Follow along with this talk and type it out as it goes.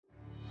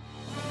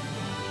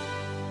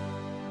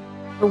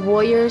The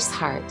Warrior's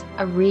Heart,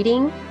 a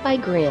reading by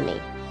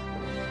Grammy.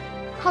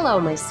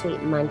 Hello, my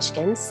sweet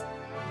munchkins.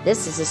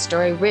 This is a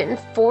story written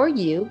for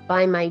you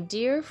by my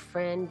dear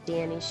friend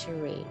Danny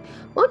Cherie.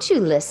 Won't you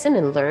listen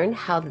and learn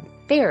how the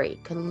fairy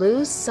could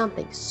lose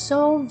something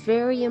so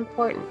very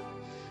important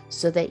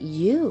so that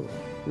you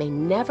may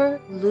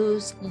never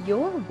lose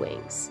your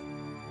wings?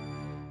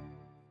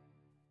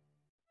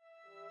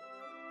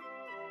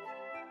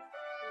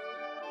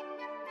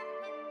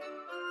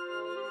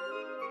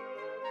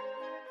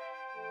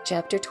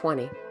 Chapter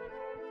 20.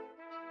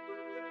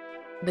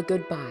 The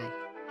Goodbye.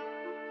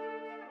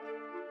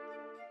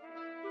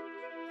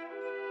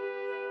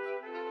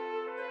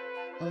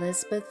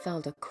 Elizabeth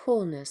felt a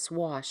coolness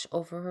wash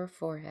over her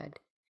forehead.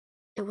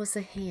 It was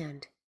a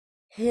hand,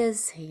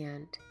 his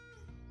hand.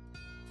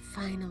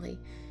 Finally,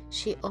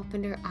 she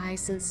opened her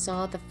eyes and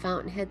saw the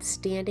fountainhead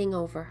standing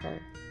over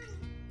her.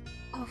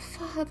 "Oh,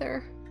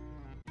 Father!"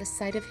 The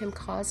sight of him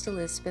caused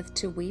Elizabeth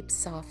to weep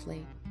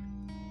softly.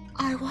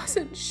 "I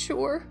wasn't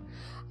sure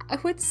I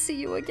would see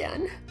you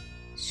again,"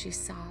 she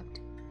sobbed.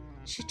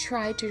 She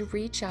tried to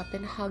reach up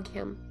and hug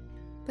him,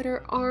 but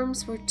her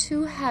arms were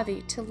too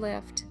heavy to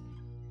lift.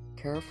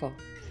 "Careful.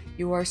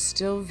 You are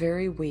still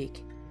very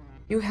weak.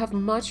 You have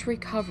much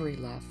recovery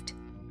left,"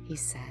 he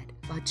said,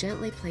 while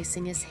gently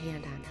placing his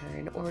hand on her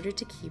in order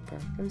to keep her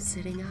from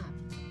sitting up.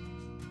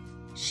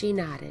 She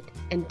nodded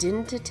and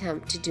didn't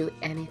attempt to do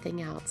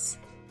anything else.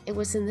 It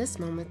was in this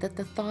moment that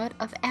the thought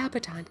of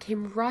Abaddon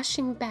came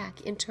rushing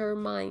back into her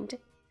mind.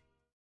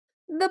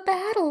 The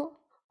battle!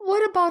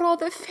 What about all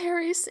the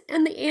fairies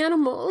and the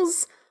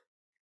animals?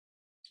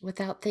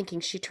 Without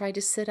thinking, she tried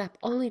to sit up,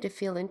 only to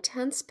feel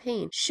intense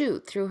pain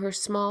shoot through her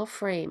small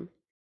frame.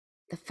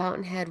 The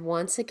fountainhead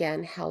once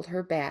again held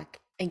her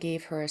back and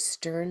gave her a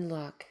stern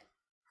look.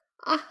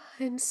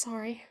 "I'm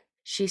sorry,"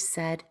 she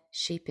said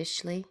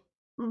sheepishly.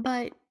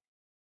 "But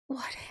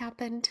what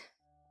happened?"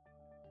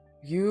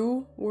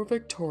 "You were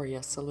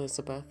victorious,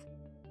 Elizabeth,"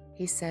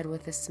 he said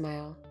with a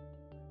smile.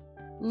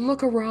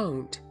 "Look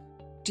around.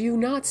 Do you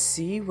not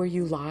see where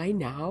you lie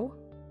now?"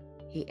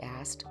 he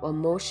asked, while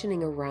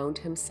motioning around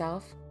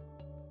himself.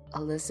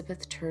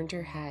 Elizabeth turned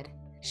her head.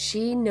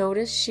 She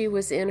noticed she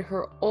was in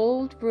her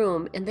old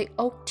room in the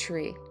oak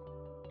tree,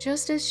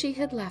 just as she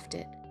had left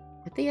it,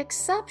 with the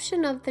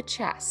exception of the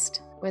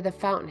chest where the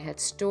fountainhead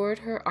stored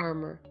her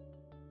armor.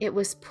 It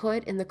was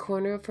put in the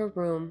corner of her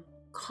room,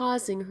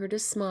 causing her to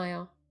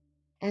smile.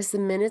 As the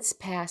minutes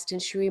passed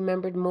and she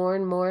remembered more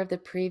and more of the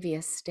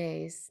previous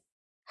days.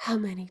 How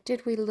many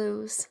did we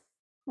lose?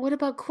 What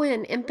about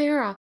Quinn and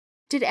Bera?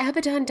 Did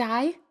Abaddon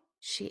die?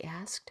 She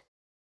asked.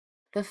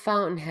 The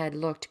fountainhead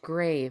looked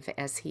grave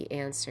as he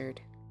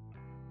answered.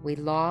 We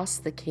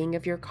lost the king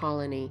of your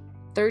colony,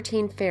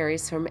 13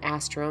 fairies from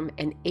Astrum,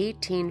 and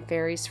 18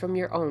 fairies from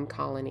your own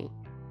colony.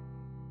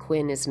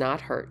 Quinn is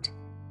not hurt.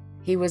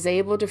 He was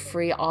able to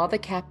free all the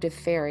captive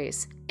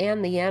fairies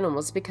and the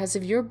animals because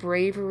of your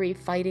bravery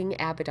fighting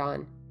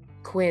Abaddon.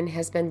 Quinn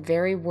has been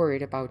very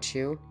worried about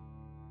you."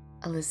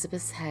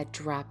 Elizabeth's head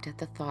dropped at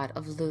the thought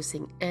of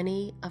losing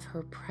any of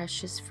her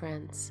precious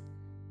friends.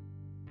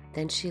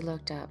 Then she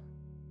looked up.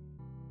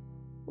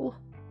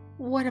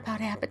 What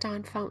about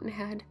Abaddon,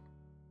 Fountainhead?"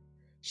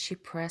 She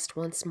pressed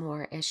once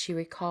more as she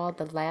recalled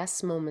the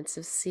last moments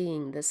of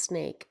seeing the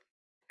snake.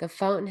 The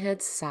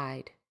Fountainhead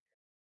sighed.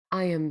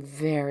 "I am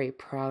very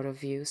proud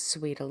of you,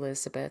 sweet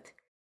Elizabeth.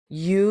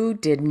 You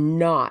did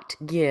not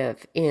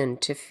give in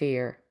to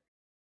fear.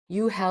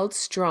 You held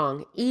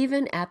strong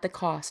even at the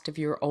cost of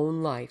your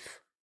own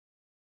life."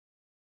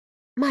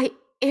 "My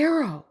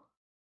arrow!"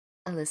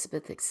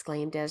 Elizabeth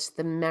exclaimed as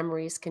the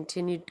memories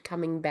continued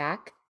coming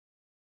back.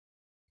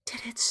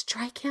 "Did it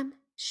strike him?"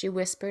 she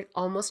whispered,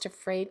 almost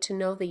afraid to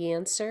know the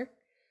answer.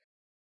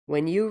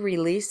 "When you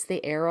released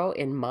the arrow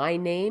in my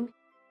name,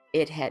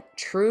 it hit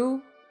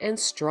true and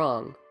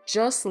strong,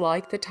 just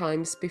like the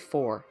times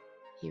before,"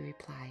 he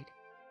replied.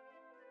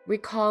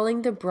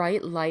 Recalling the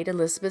bright light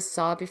Elizabeth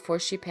saw before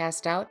she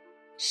passed out,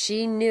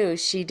 she knew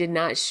she did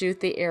not shoot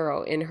the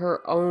arrow in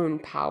her own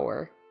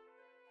power.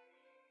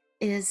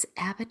 "Is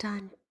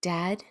Abaddon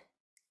dead?"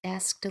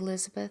 asked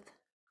Elizabeth.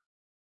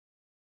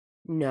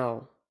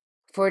 "No,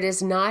 for it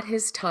is not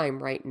his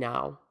time right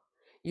now.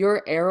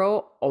 Your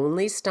arrow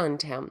only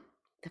stunned him,"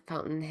 the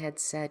Fountainhead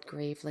said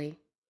gravely.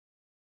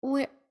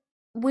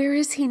 Where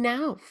is he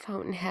now,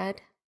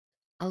 Fountainhead?"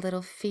 A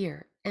little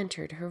fear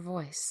entered her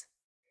voice.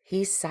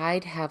 He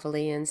sighed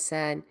heavily and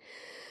said,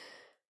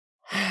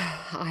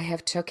 "I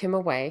have took him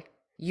away.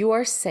 You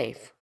are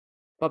safe,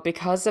 but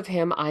because of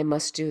him I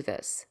must do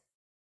this."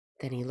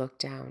 Then he looked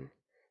down.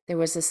 There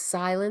was a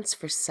silence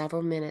for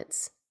several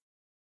minutes.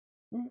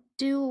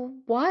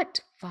 "Do what,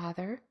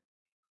 Father?"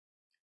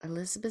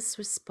 Elizabeth's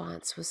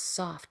response was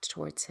soft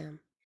towards him.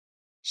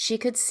 She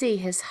could see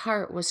his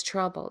heart was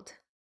troubled.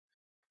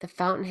 The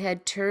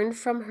Fountainhead turned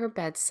from her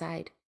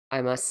bedside.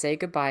 "I must say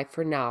goodbye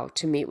for now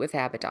to meet with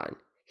Abaddon.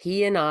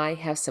 He and I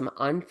have some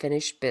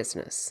unfinished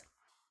business."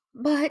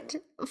 "But,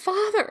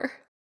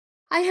 Father,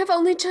 I have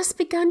only just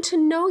begun to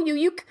know you.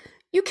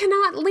 You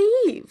cannot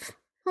leave."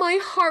 My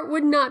heart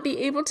would not be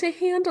able to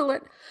handle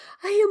it.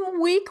 I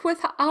am weak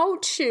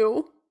without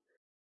you."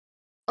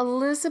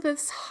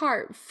 Elizabeth's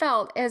heart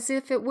felt as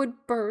if it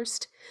would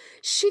burst.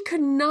 She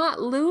could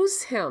not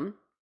lose him.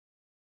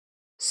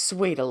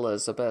 "Sweet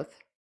Elizabeth,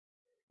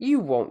 you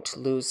won't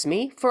lose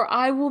me, for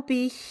I will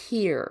be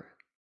here."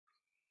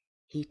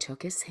 He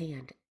took his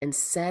hand and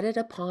set it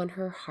upon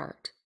her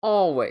heart.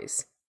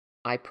 "Always,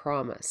 I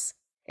promise."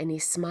 And he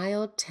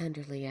smiled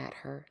tenderly at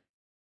her.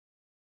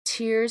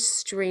 Tears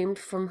streamed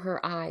from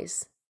her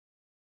eyes.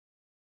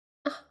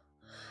 "Ah,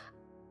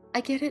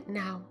 I get it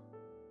now,"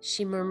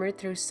 she murmured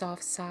through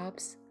soft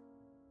sobs.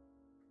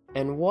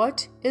 "And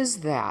what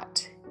is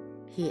that?"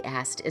 he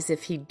asked, as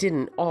if he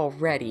didn't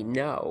already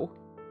know.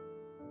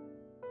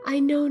 "I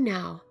know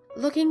now,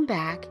 looking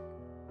back,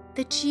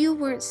 that you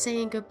weren't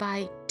saying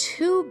goodbye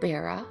to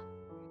Bera.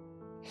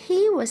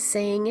 He was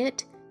saying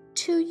it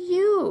to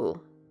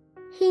you.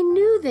 He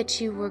knew that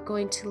you were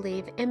going to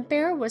leave, and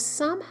Bera was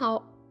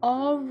somehow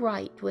all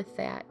right with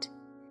that.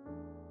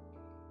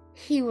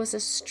 He was a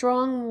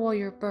strong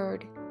warrior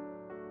bird,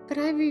 but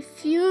I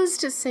refuse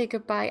to say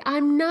goodbye.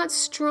 I'm not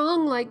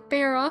strong like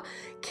Bera.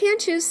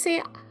 Can't you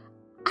see?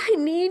 I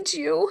need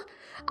you.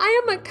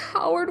 I am a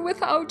coward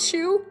without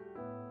you."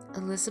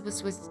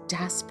 Elizabeth was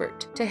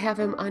desperate to have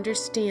him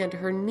understand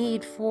her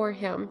need for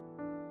him.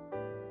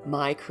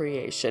 "My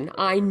creation,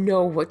 I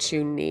know what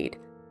you need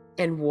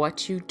and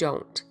what you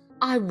don't.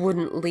 I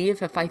wouldn't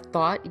leave if I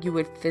thought you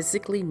would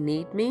physically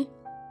need me."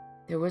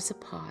 There was a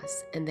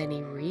pause, and then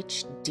he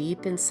reached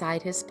deep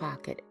inside his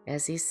pocket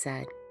as he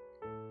said,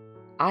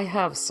 "I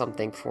have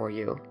something for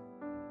you."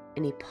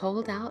 And he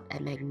pulled out a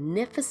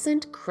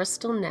magnificent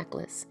crystal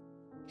necklace.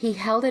 He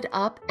held it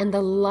up, and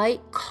the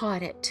light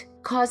caught it,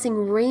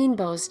 causing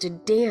rainbows to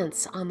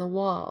dance on the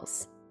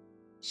walls.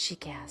 She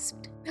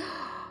gasped.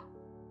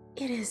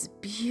 "It is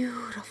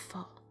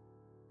beautiful,"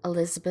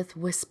 Elizabeth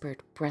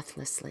whispered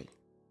breathlessly.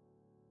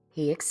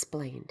 He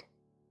explained,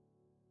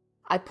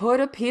 "I put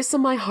a piece of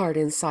my heart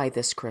inside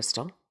this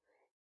crystal.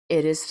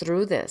 It is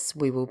through this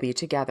we will be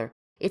together.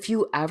 If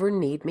you ever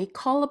need me,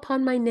 call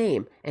upon my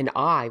name, and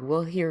I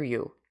will hear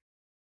you."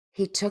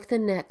 He took the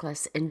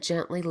necklace and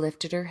gently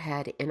lifted her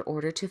head in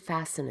order to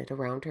fasten it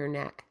around her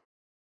neck.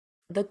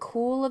 The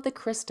cool of the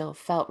crystal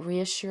felt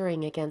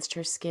reassuring against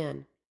her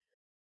skin.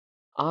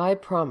 "I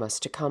promise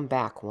to come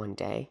back one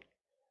day.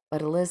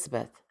 But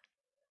Elizabeth,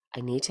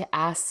 I need to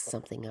ask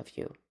something of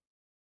you."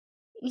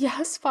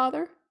 "Yes,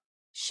 Father,"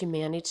 she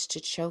managed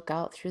to choke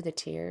out through the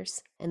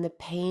tears and the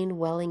pain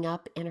welling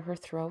up in her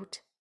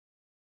throat.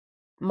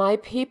 "My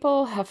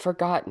people have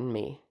forgotten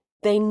me.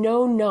 They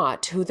know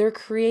not who their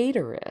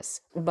Creator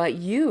is. But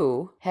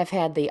you have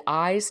had the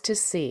eyes to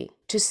see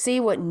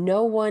what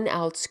no one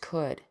else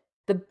could.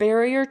 The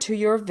barrier to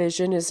your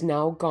vision is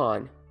now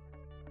gone.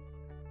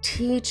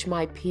 Teach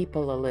my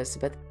people,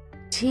 Elizabeth.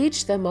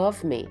 Teach them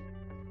of me.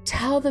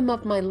 Tell them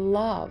of my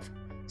love.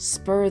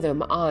 Spur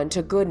them on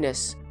to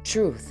goodness,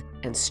 truth,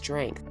 and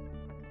strength.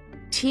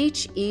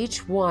 Teach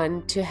each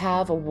one to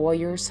have a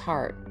warrior's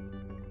heart."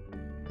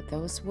 With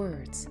those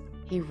words,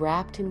 he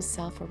wrapped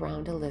himself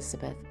around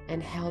Elizabeth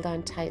and held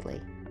on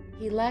tightly.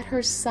 He let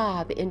her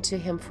sob into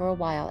him for a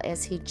while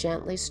as he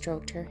gently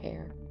stroked her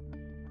hair.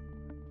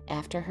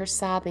 After her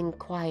sobbing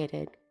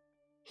quieted,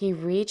 he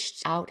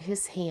reached out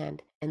his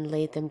hand and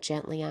laid them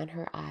gently on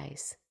her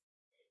eyes.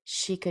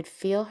 She could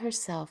feel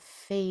herself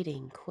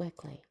fading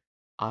quickly.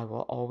 "I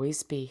will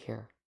always be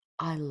here.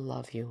 I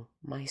love you,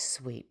 my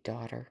sweet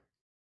daughter."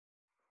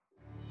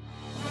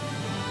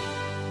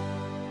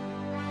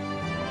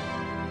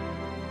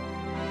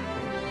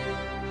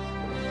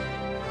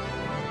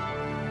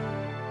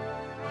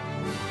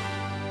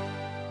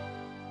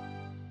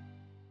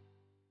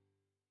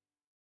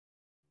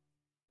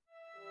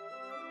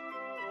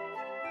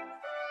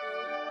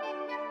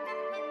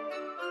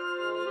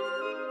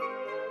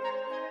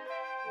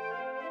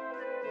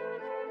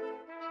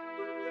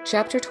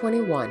 Chapter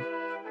 21.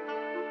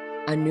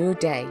 A New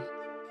Day.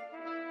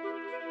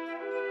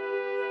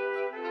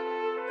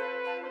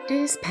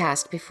 Days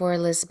passed before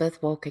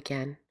Elizabeth woke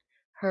again.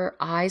 Her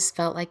eyes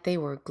felt like they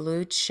were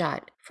glued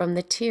shut from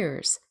the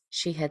tears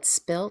she had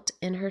spilt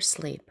in her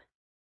sleep.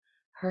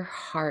 Her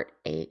heart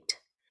ached,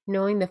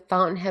 knowing the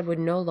fountainhead would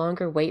no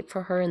longer wait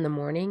for her in the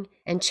morning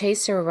and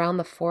chase her around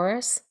the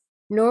forest,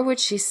 nor would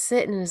she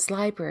sit in his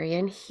library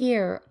and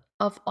hear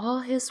of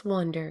all his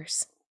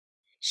wonders.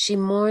 She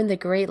mourned the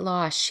great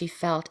loss she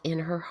felt in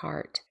her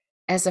heart.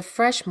 As a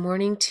fresh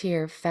morning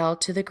tear fell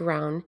to the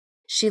ground,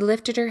 she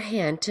lifted her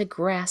hand to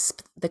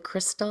grasp the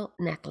crystal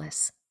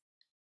necklace.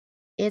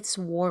 Its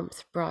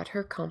warmth brought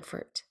her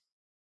comfort.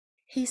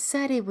 "He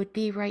said he would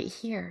be right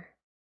here.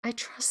 I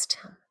trust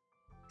him."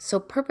 So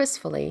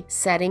purposefully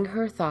setting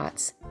her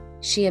thoughts,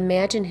 she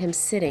imagined him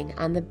sitting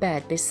on the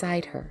bed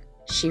beside her.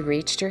 She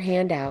reached her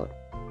hand out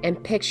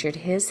and pictured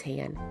his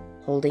hand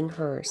holding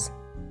hers.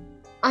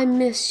 "I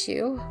miss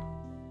you,"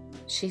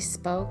 she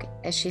spoke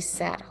as she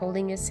sat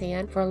holding his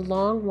hand for a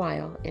long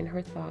while in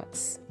her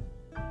thoughts.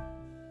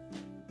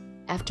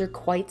 After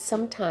quite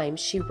some time,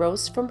 she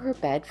rose from her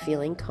bed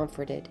feeling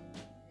comforted.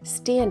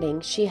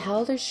 Standing, she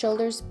held her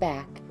shoulders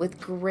back with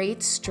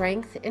great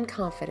strength and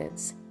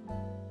confidence.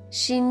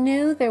 She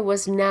knew there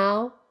was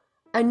now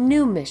a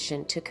new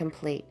mission to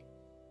complete.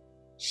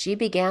 She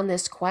began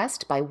this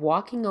quest by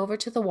walking over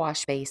to the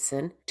wash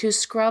basin to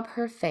scrub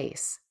her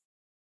face.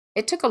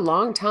 It took a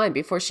long time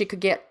before she could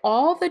get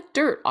all the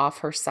dirt off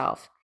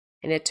herself,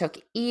 and it took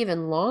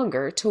even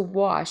longer to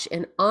wash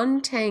and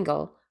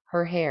untangle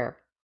her hair.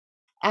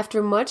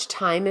 After much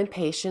time and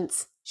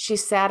patience, she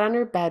sat on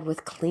her bed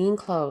with clean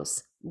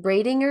clothes,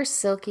 braiding her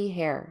silky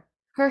hair.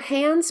 Her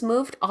hands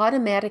moved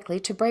automatically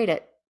to braid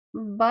it,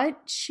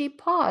 but she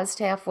paused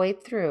halfway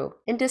through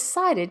and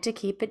decided to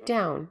keep it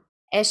down.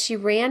 As she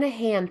ran a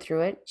hand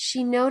through it,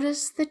 she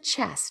noticed the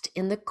chest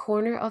in the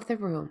corner of the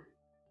room.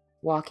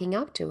 Walking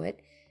up to it,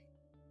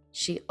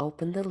 she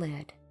opened the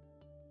lid.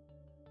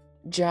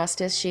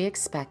 Just as she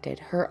expected,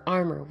 her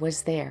armor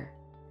was there,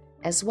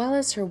 as well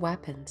as her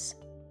weapons.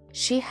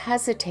 She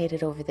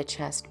hesitated over the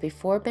chest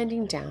before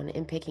bending down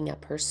and picking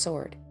up her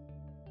sword.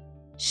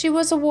 She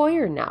was a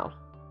warrior now,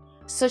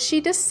 so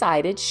she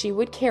decided she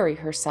would carry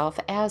herself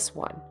as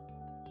one.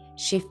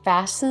 She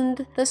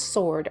fastened the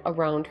sword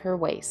around her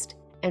waist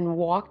and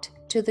walked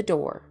to the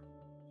door.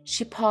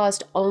 She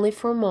paused only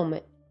for a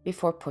moment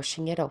before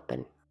pushing it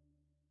open.